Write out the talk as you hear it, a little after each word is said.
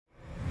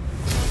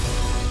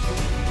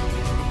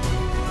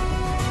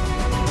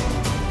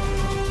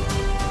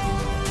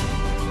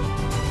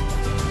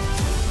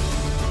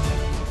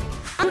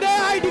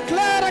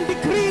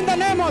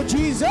of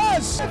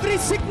Jesus. Every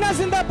sickness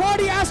in the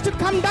body has to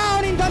come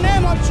down in the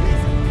name of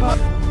Jesus.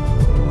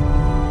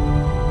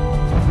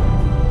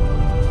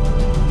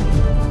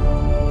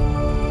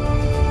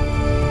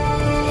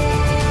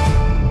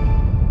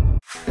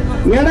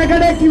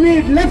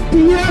 Left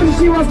ear,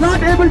 she was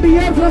not able to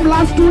hear from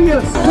last 2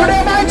 years.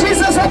 Today my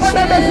Jesus opened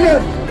her deaf ear.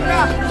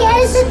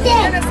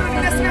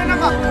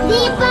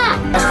 Deepa.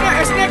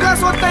 ಎಷ್ಟನೇ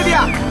class ಓದ್ತಾ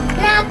ಇದೀಯಾ?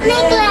 4ನೇ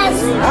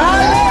class.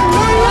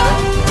 Hallelujah.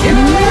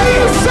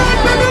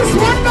 This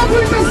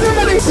wonderful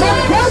testimony. She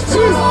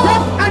is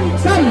deaf and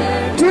dumb.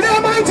 Today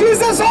my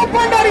Jesus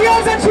opened her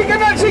ears and she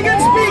can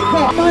speak.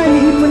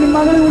 ನಿಮ್ಮ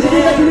ಮಗಳು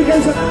ಉಳಿದ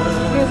ಕೆಲಸ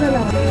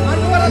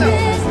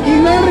ಈಗ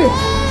ನೋಡ್ರಿ.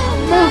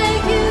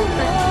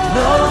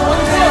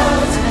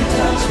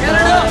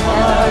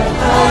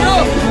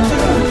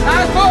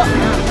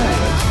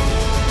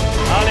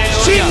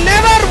 She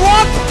never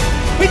walked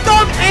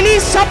without any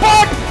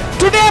support.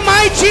 Today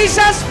my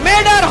Jesus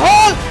made her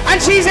whole and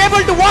she is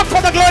able to walk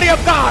for the glory of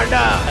God.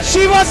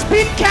 She was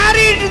being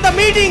carried in the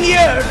meeting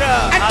here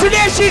and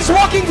today she is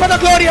walking for the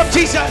glory of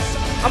Jesus.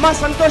 ಅಮ್ಮ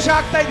ಸಂತೋಷ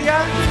ಆಗ್ತಾ ಇದೆಯಾ?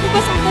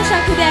 ತುಂಬಾ ಸಂತೋಷ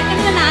ಆಗ್ತಿದೆ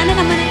ಯಾಕಂದ್ರೆ ನಾನು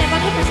ನಮ್ಮನೆ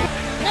ಯಾವಾಗಲೂ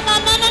ನಮ್ಮ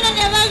ಅಮ್ಮನ ನಾನು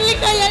ಯಾವಾಗಲೂ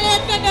ಕೈಯಲ್ಲಿ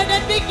ಎತ್ಕೊಂಡು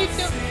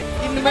ಓಡಾಡಬೇಕಿತ್ತು.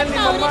 ಇನ್ಮೇಲೆ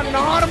ನಿಮ್ಮಮ್ಮ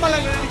ನಾರ್ಮಲ್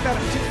ಆಗಿ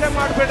ನಡೀತಾರೆ, ಚಿಂತೆ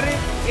ಮಾಡಬೇಡ್ರಿ.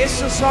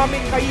 ಯೇಸು ಸ್ವಾಮಿ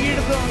ಕೈ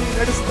ಹಿಡಿದು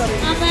ನಡೆಸ್ತಾರೆ.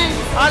 ಆಮೆನ್.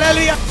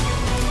 ಹಲ್ಲೆಲೂಯಾ.